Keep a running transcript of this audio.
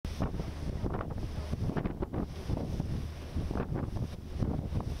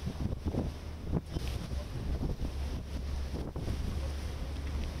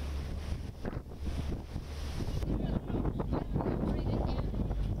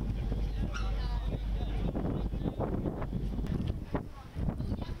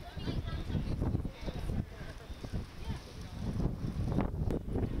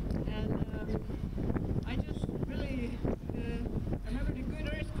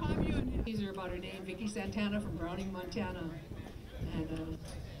grandfather named Vicky Santana from Browning, Montana. And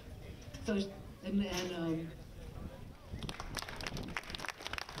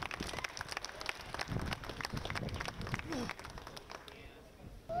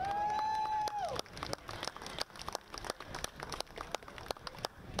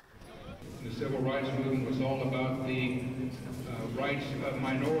the civil rights movement was all about the rights of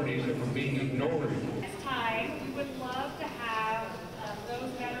minorities that were being ignored. This time, we would love to have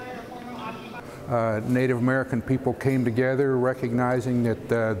those veteran or former occupiers. Native American people came together recognizing that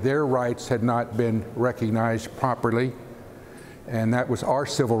their rights had not been recognized properly, and that was our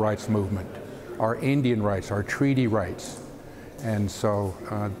civil rights movement, our Indian rights, our treaty rights. And so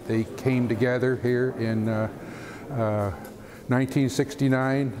they came together here in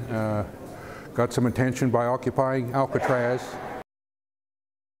 1969, got some attention by occupying Alcatraz.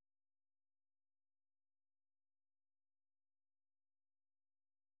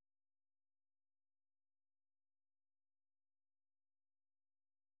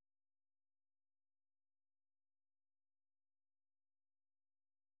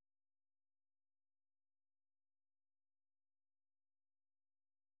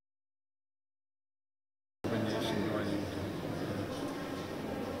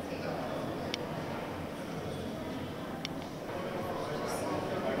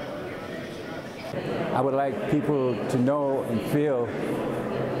 I would like people to know and feel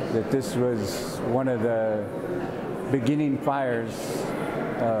that this was one of the beginning fires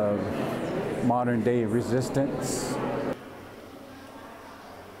of modern day resistance.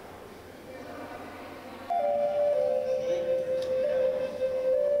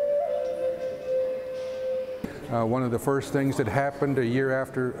 One of the first things that happened a year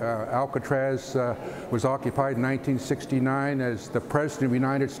after Alcatraz was occupied in 1969, as the President of the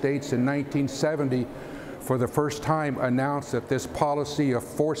United States in 1970 for the first time announced that this policy of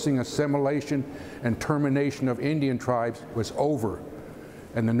forcing assimilation and termination of Indian tribes was over.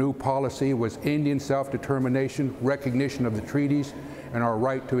 And the new policy was Indian self-determination, recognition of the treaties, and our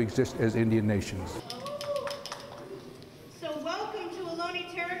right to exist as Indian nations.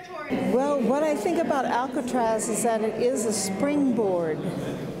 Well, what I think about Alcatraz is that it is a springboard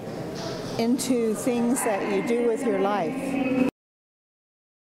into things that you do with your life.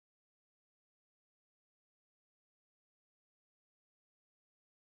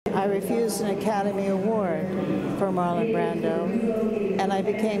 I refused an Academy Award for Marlon Brando, and I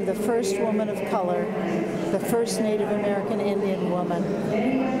became the first woman of color, the first Native American Indian woman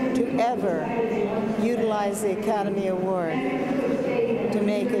to ever utilize the Academy Award to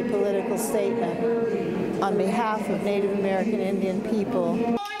make a political statement on behalf of Native American Indian people.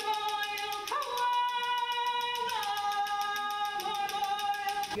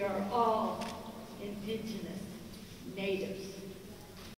 We are all indigenous natives.